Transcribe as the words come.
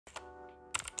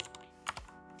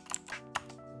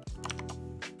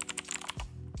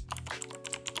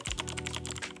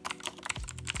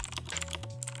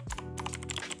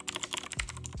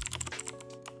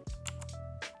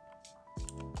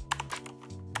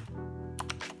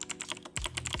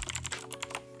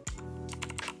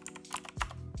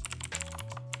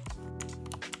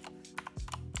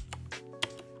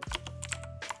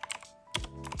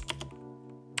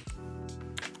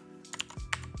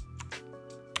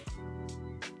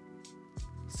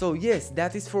So yes,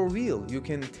 that is for real. You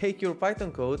can take your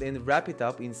Python code and wrap it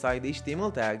up inside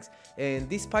HTML tags, and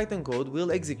this Python code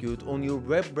will execute on your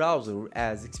web browser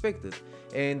as expected.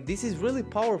 And this is really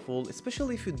powerful,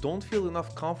 especially if you don't feel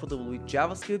enough comfortable with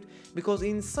JavaScript, because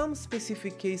in some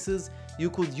specific cases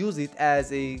you could use it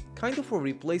as a kind of a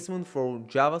replacement for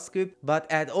JavaScript, but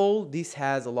at all this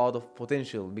has a lot of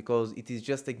potential because it is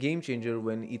just a game changer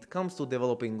when it comes to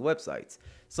developing websites.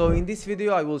 So in this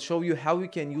video I will show you how you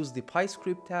can use the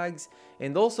PyScript tags,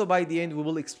 and also by the end we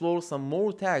will explore some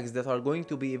more tags that are going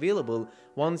to be available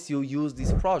once you use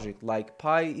this project, like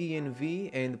PyEnv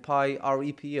and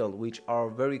PyREPL, which are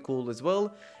very cool as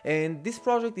well. And this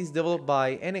project is developed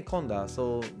by Anaconda,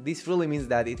 so this really means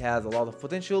that it has a lot of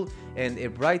potential and a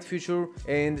bright future.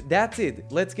 And that's it,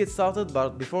 let's get started.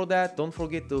 But before that, don't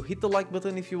forget to hit the like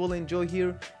button if you will enjoy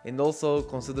here, and also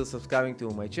consider subscribing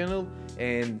to my channel,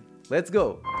 and let's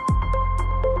go!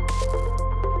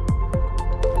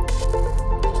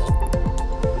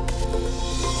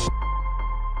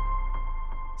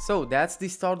 So that's the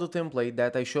starter template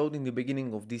that I showed in the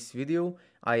beginning of this video.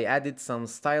 I added some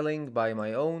styling by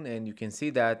my own, and you can see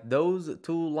that those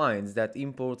two lines that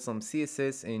import some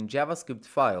CSS and JavaScript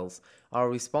files are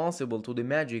responsible to the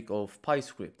magic of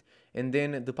PyScript. And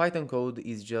then the Python code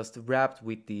is just wrapped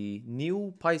with the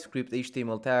new PyScript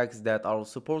HTML tags that are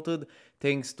supported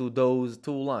thanks to those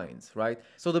two lines, right?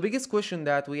 So the biggest question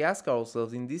that we ask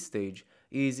ourselves in this stage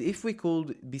is if we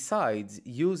could, besides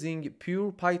using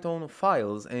pure Python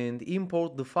files, and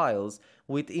import the files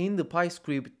within the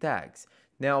PyScript tags.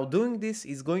 Now doing this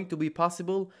is going to be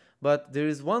possible, but there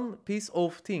is one piece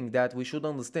of thing that we should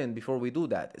understand before we do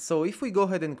that. So if we go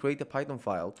ahead and create a Python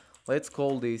file, let's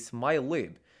call this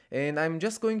mylib, and I'm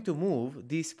just going to move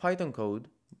this Python code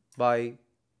by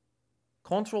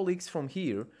Ctrl+X from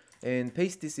here and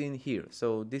paste this in here.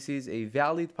 So this is a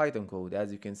valid Python code,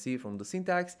 as you can see from the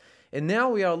syntax. And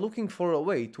now we are looking for a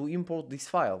way to import this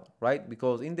file, right?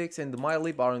 Because index and the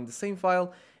mylib are in the same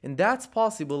file, and that's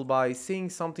possible by saying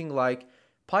something like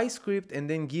PyScript and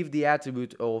then give the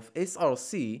attribute of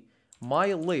src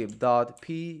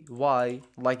mylib.py,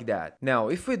 like that. Now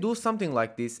if we do something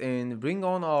like this and bring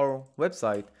on our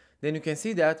website, then you can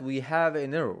see that we have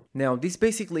an error. Now this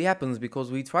basically happens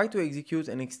because we try to execute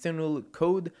an external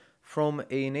code from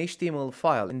an HTML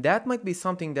file, and that might be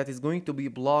something that is going to be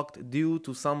blocked due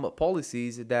to some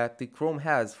policies that the Chrome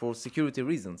has for security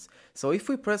reasons. So if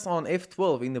we press on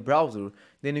F12 in the browser,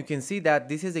 then you can see that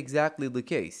this is exactly the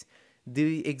case.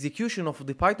 The execution of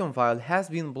the Python file has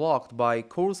been blocked by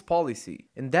course policy,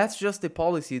 and that's just a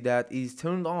policy that is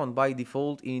turned on by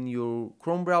default in your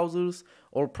Chrome browsers,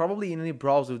 or probably in any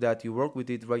browser that you work with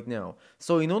it right now.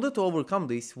 So in order to overcome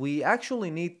this, we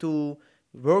actually need to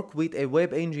work with a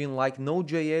web engine like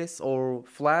Node.js or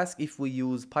Flask if we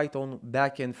use Python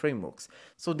backend frameworks.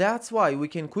 So that's why we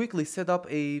can quickly set up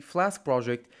a Flask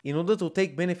project in order to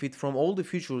take benefit from all the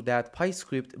features that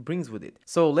PyScript brings with it.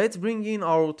 So let's bring in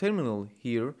our terminal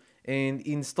here and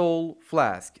install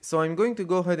Flask. So I'm going to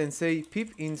go ahead and say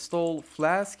pip install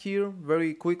Flask here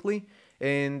very quickly,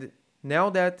 and now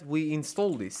that we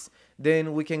install this,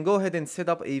 then we can go ahead and set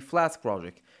up a Flask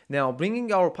project. Now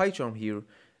bringing our PyCharm here,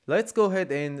 let's go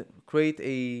ahead and create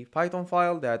a Python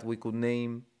file that we could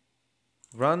name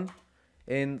run,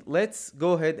 and let's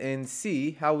go ahead and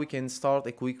see how we can start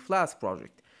a quick Flask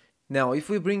project. Now if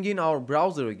we bring in our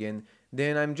browser again,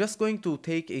 then I'm just going to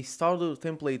take a starter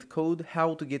template code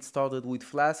how to get started with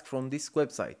Flask from this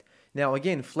website. Now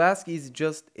again, Flask is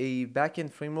just a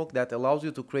backend framework that allows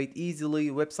you to create easily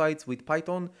websites with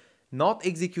Python, not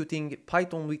executing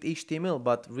Python with HTML,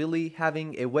 but really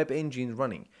having a web engine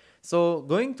running. So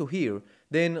going to here,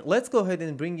 then let's go ahead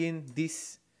and bring in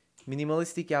this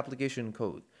minimalistic application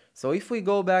code. So if we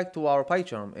go back to our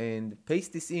PyCharm and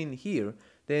paste this in here,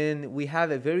 then we have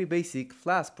a very basic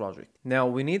Flask project. Now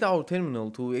we need our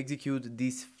terminal to execute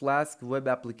this Flask web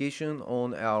application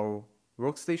on our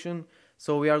workstation.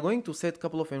 So we are going to set a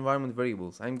couple of environment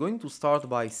variables. I'm going to start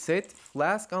by set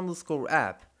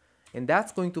flask_app, and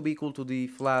that's going to be equal to the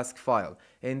Flask file,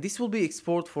 and this will be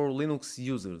export for Linux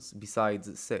users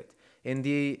besides set. And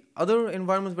the other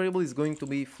environment variable is going to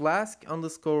be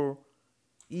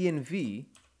flask_env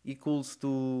equals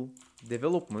to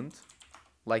development,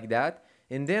 like that.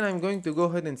 And then I'm going to go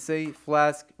ahead and say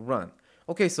flask run.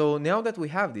 Okay, so now that we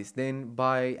have this, then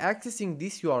by accessing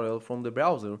this URL from the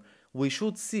browser, we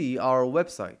should see our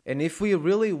website. And if we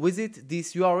really visit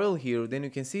this URL here, then you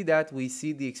can see that we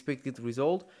see the expected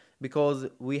result, because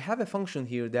we have a function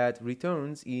here that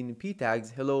returns in p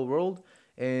tags hello world,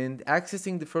 and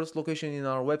accessing the first location in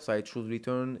our website should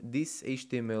return this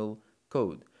HTML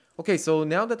code. Okay, so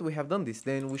now that we have done this,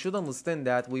 then we should understand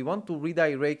that we want to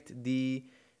redirect the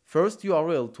first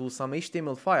URL to some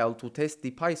HTML file to test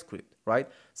the PyScript, right?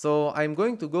 So I'm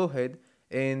going to go ahead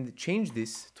and change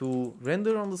this to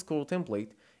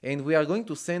render_template, and we are going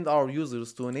to send our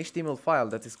users to an HTML file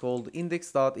that is called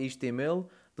index.html,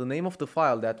 the name of the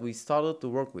file that we started to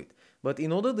work with. But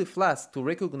in order the Flask to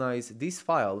recognize this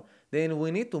file, then we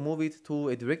need to move it to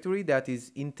a directory that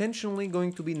is intentionally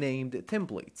going to be named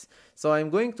templates. So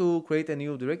I'm going to create a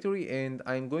new directory, and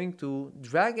I'm going to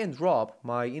drag and drop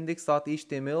my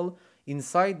index.html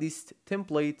inside this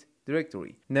template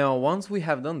directory. Now, once we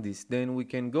have done this, then we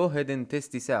can go ahead and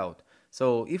test this out.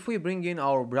 So if we bring in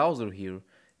our browser here,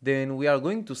 then we are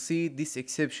going to see this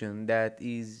exception that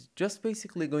is just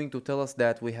basically going to tell us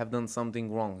that we have done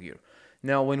something wrong here.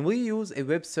 Now, when we use a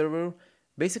web server,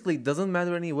 basically it doesn't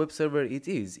matter any web server it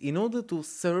is. In order to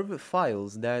serve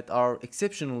files that are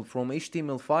exceptional from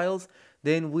HTML files,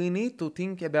 then we need to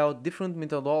think about different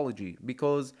methodology,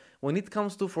 because when it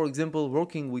comes to, for example,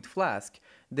 working with Flask,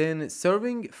 then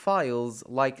serving files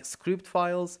like script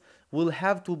files will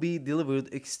have to be delivered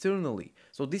externally.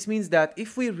 So this means that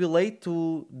if we relate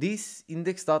to this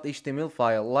index.html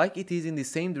file like it is in the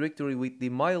same directory with the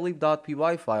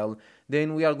mylib.py file,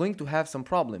 then we are going to have some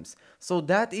problems. So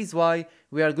that is why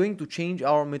we are going to change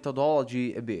our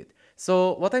methodology a bit.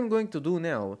 So what I'm going to do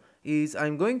now is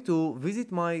I'm going to visit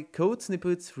my code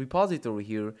snippets repository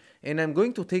here, and I'm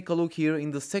going to take a look here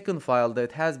in the second file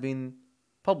that has been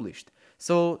published.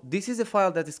 So this is a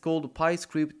file that is called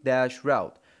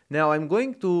PyScript-route. Now I'm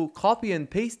going to copy and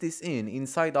paste this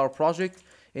inside our project,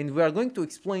 and we are going to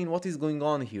explain what is going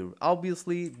on here.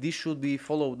 Obviously, this should be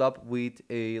followed up with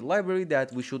a library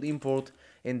that we should import,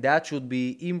 and that should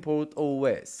be import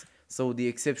OS. So the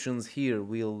exceptions here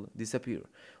will disappear.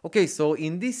 Okay, so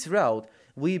in this route,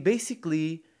 we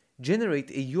basically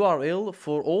generate a URL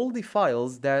for all the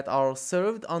files that are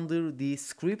served under the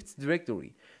scripts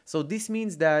directory. So this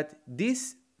means that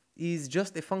this is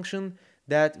just a function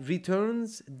that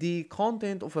returns the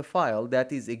content of a file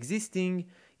that is existing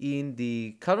in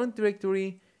the current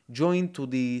directory joined to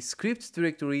the scripts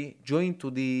directory joined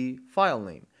to the file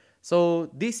name. So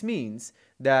this means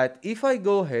that if I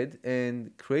go ahead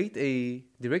and create a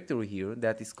directory here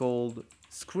that is called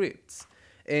scripts,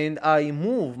 and I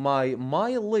move my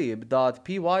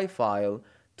mylib.py file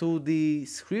to the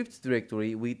scripts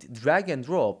directory with drag and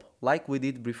drop like we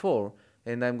did before,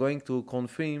 and I'm going to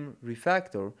confirm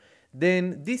refactor,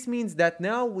 then this means that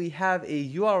now we have a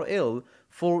URL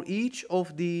for each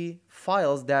of the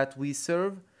files that we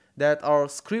serve that are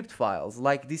script files,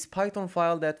 like this Python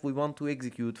file that we want to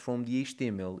execute from the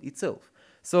HTML itself.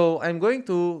 So I'm going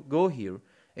to go here,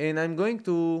 and I'm going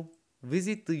to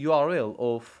visit the URL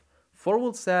of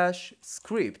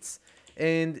 /scripts,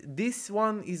 and this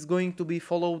one is going to be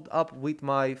followed up with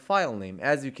my file name.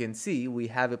 As you can see, we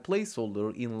have a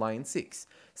placeholder in line 6.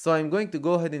 So I'm going to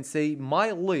go ahead and say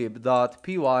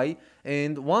mylib.py,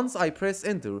 and once I press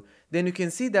enter, then you can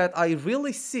see that I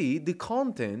really see the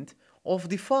content of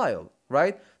the file,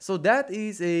 right? So that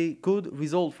is a good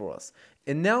result for us.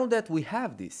 And now that we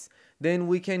have this, then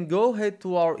we can go ahead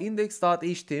to our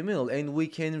index.html, and we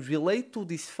can relate to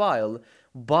this file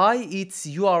by its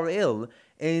URL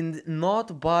and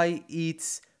not by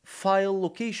its file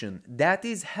location. That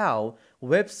is how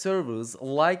web servers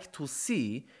like to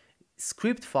see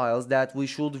script files that we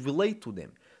should relate to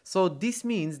them. So this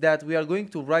means that we are going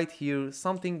to write here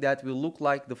something that will look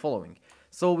like the following.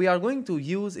 So we are going to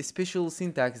use a special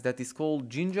syntax that is called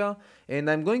Jinja, and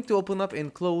I'm going to open up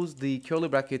and close the curly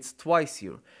brackets twice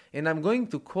here, and I'm going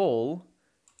to call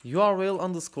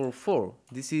URL_for.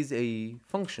 This is a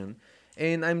function,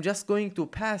 and I'm just going to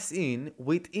pass in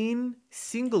within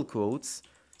single quotes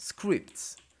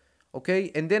scripts.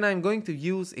 Okay, and then I'm going to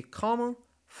use a comma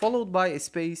followed by a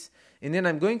space, and then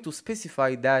I'm going to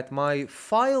specify that my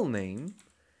file name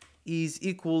is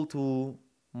equal to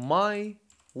mylib.py,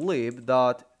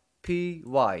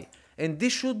 and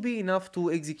this should be enough to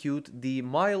execute the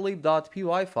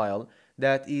mylib.py file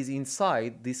that is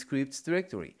inside the scripts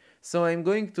directory. So I'm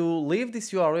going to leave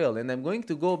this URL, and I'm going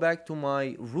to go back to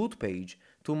my root page,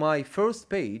 to my first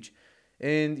page,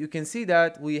 and you can see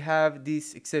that we have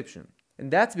this exception. And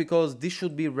that's because this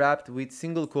should be wrapped with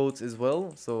single quotes as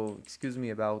well. So excuse me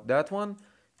about that one.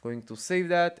 Going to save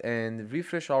that and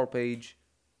refresh our page.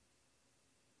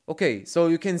 Okay, so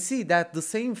you can see that the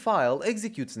same file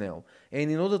executes now.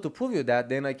 And in order to prove you that,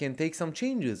 then I can take some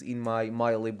changes in my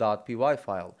mylib.py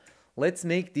file. Let's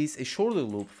make this a shorter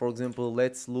loop. For example,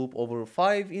 let's loop over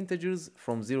 5 integers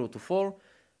from 0 to 4.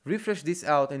 refresh this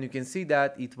out, and you can see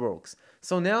that it works.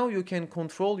 So now you can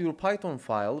control your Python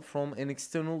file from an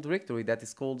external directory that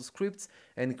is called scripts,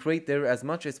 and create there as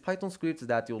much as Python scripts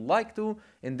that you like to,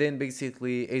 and then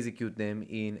basically execute them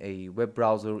in a web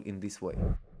browser in this way.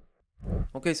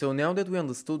 Okay, so now that we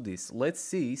understood this, let's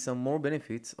see some more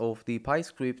benefits of the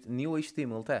PyScript new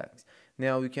HTML tags.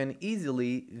 Now you can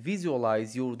easily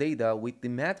visualize your data with the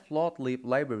matplotlib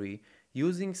library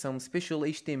using some special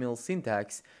HTML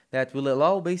syntax that will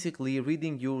allow basically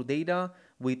reading your data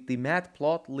with the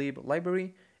matplotlib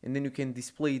library, and then you can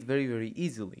display it very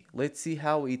easily. Let's see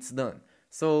how it's done.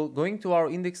 So going to our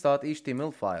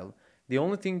index.html file, the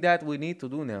only thing that we need to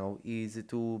do now is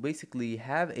to basically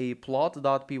have a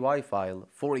plot.py file,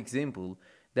 for example,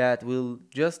 that will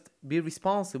just be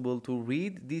responsible to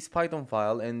read this Python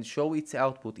file and show its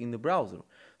output in the browser.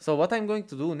 So what I'm going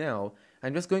to do now,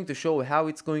 I'm just going to show how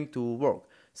it's going to work.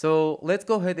 So let's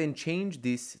go ahead and change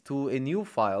this to a new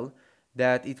file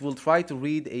that it will try to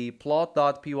read a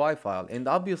plot.py file, and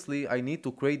obviously I need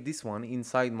to create this one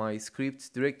inside my scripts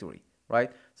directory,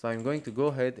 right? So I'm going to go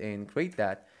ahead and create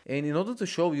that. And in order to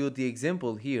show you the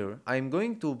example here, I'm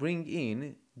going to bring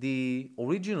in the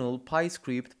original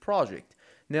PyScript project.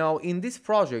 Now in this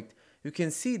project, you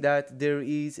can see that there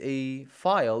is a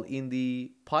file in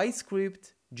the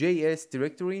PyScript.js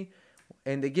directory,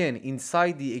 and again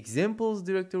inside the examples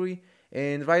directory,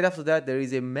 and right after that there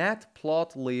is a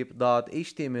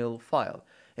matplotlib.html file.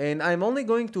 And I'm only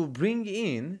going to bring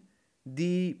in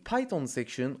the Python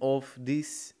section of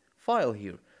this file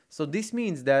here. So this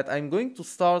means that I'm going to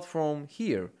start from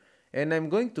here, and I'm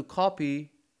going to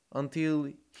copy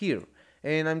until here,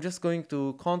 and I'm just going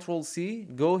to Ctrl+C,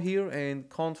 go here, and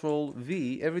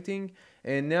Ctrl+V everything,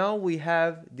 and now we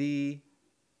have the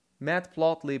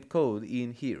matplotlib code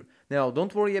in here. Now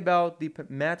don't worry about the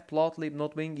matplotlib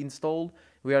not being installed.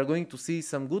 We are going to see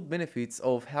some good benefits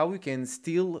of how we can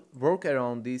still work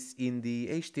around this in the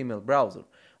HTML browser.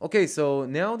 Okay, so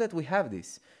now that we have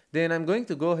this, then I'm going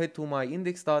to go ahead to my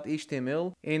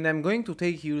index.html, and I'm going to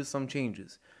take here some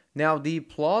changes. Now the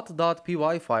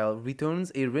plot.py file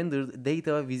returns a rendered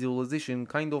data visualization,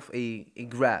 kind of a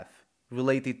graph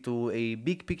related to a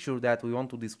big picture that we want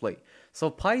to display. So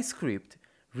PyScript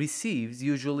receives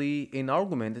usually an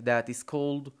argument that is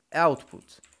called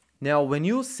output. Now when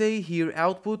you say here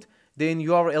output, then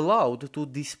you are allowed to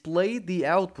display the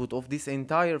output of this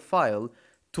entire file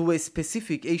to a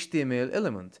specific HTML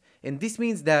element. And this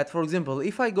means that, for example,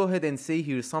 if I go ahead and say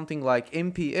here something like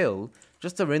MPL,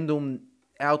 just a random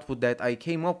output that I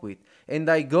came up with, and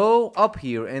I go up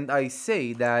here and I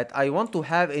say that I want to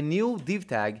have a new div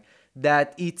tag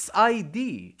that its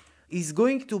ID is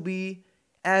going to be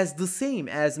as the same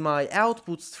as my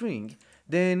output string,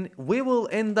 then we will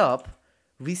end up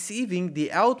receiving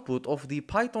the output of the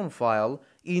Python file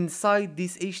inside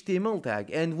this HTML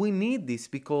tag. And we need this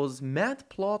because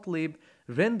matplotlib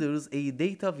renders a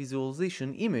data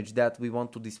visualization image that we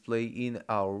want to display in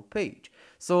our page.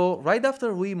 So right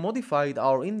after we modified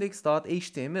our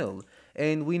index.html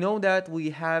and we know that we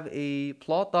have a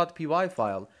plot.py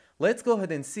file, let's go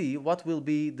ahead and see what will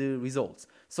be the results.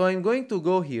 So I'm going to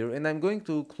go here and I'm going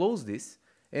to close this,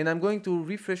 and I'm going to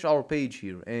refresh our page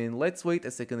here, and let's wait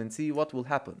a second and see what will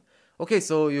happen. Okay,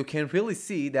 so you can really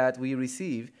see that we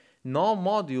receive no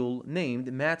module named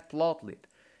matplotlib.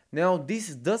 Now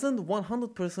this doesn't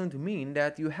 100% mean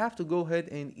that you have to go ahead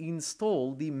and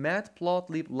install the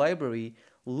matplotlib library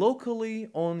locally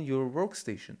on your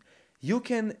workstation. You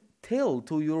can tell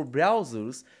to your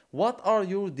browsers what are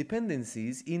your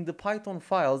dependencies in the Python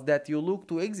files that you look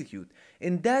to execute,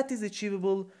 and that is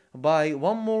achievable by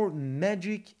one more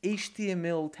magic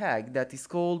HTML tag that is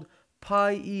called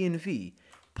pyenv.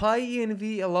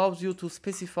 Pyenv allows you to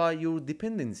specify your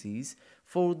dependencies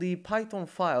for the Python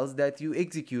files that you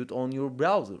execute on your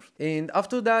browser. And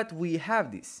after that we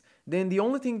have this. Then the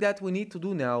only thing that we need to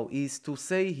do now is to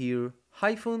say here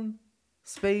hyphen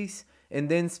space and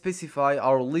then specify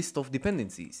our list of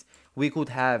dependencies. We could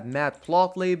have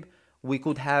matplotlib, we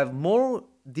could have more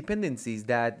dependencies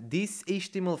that this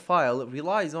HTML file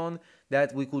relies on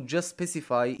that we could just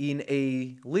specify in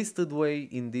a listed way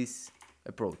in this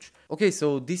approach. Okay,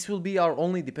 so this will be our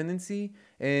only dependency,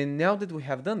 and now that we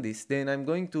have done this, then I'm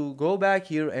going to go back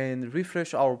here and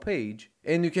refresh our page,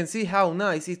 and you can see how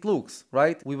nice it looks,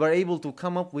 right? We were able to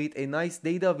come up with a nice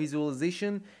data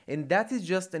visualization, and that is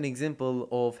just an example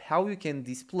of how you can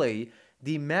display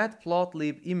the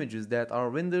matplotlib images that are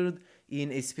rendered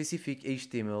in a specific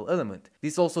HTML element.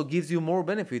 This also gives you more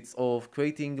benefits of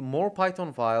creating more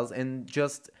Python files and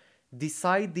just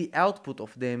decide the output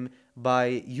of them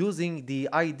by using the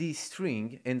ID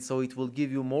string, and so it will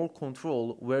give you more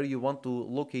control where you want to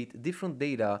locate different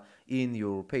data in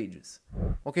your pages.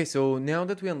 Okay, so now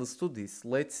that we understood this,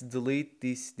 let's delete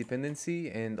this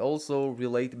dependency and also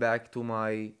relate back to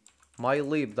my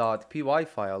mylib.py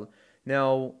file.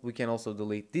 Now we can also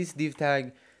delete this div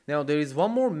tag. Now there is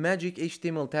one more magic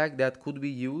HTML tag that could be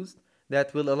used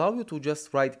that will allow you to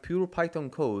just write pure Python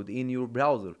code in your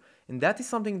browser. And that is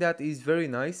something that is very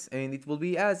nice, and it will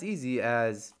be as easy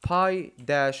as py-repl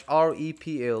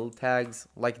tags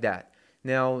like that.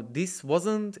 Now this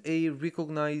wasn't a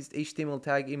recognized HTML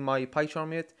tag in my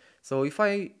PyCharm yet, so if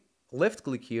I left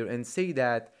click here and say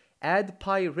that add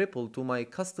pyrepl to my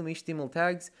custom HTML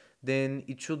tags, then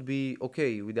it should be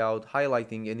okay without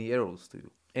highlighting any errors to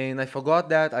you. And I forgot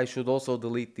that I should also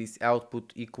delete this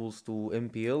output equals to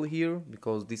MPL here,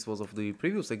 because this was of the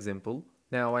previous example.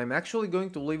 Now I'm actually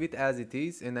going to leave it as it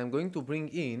is, and I'm going to bring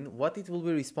in what it will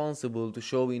be responsible to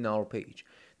show in our page.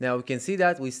 Now we can see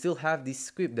that we still have this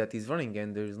script that is running,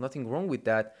 and there is nothing wrong with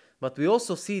that, but we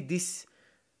also see this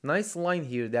nice line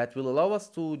here that will allow us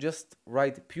to just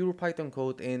write pure Python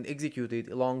code and execute it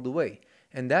along the way.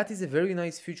 And that is a very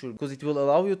nice feature because it will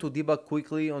allow you to debug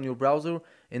quickly on your browser,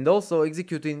 and also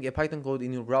executing a Python code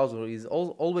in your browser is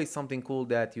always something cool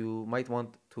that you might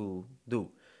want to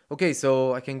do. Okay,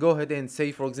 so I can go ahead and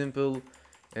say, for example,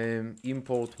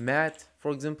 import mat,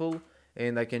 for example,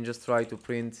 and I can just try to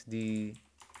print the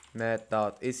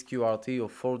mat.sqrt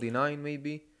of 49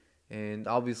 maybe, and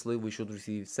obviously we should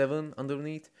receive 7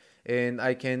 underneath. And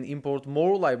I can import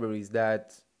more libraries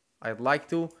that I'd like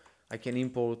to. I can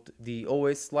import the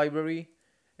OS library,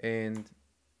 and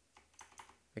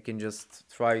I can just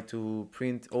try to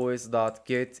print os.getCwd,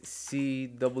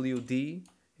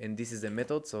 and this is a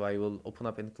method, so I will open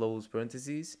up and close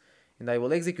parentheses, and I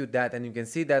will execute that, and you can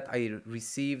see that I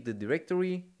received the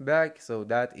directory back, so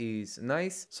that is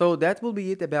nice. So that will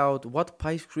be it about what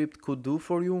PyScript could do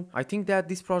for you. I think that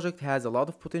this project has a lot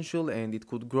of potential, and it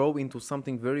could grow into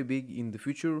something very big in the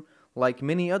future, like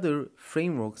many other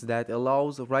frameworks that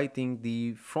allows writing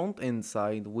the front-end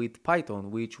side with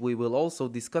Python, which we will also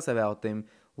discuss about them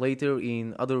later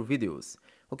in other videos.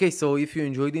 Okay, so if you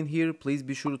enjoyed in here, please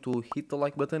be sure to hit the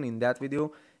like button in that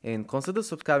video and consider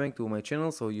subscribing to my channel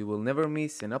so you will never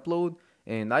miss an upload,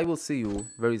 and I will see you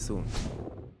very soon.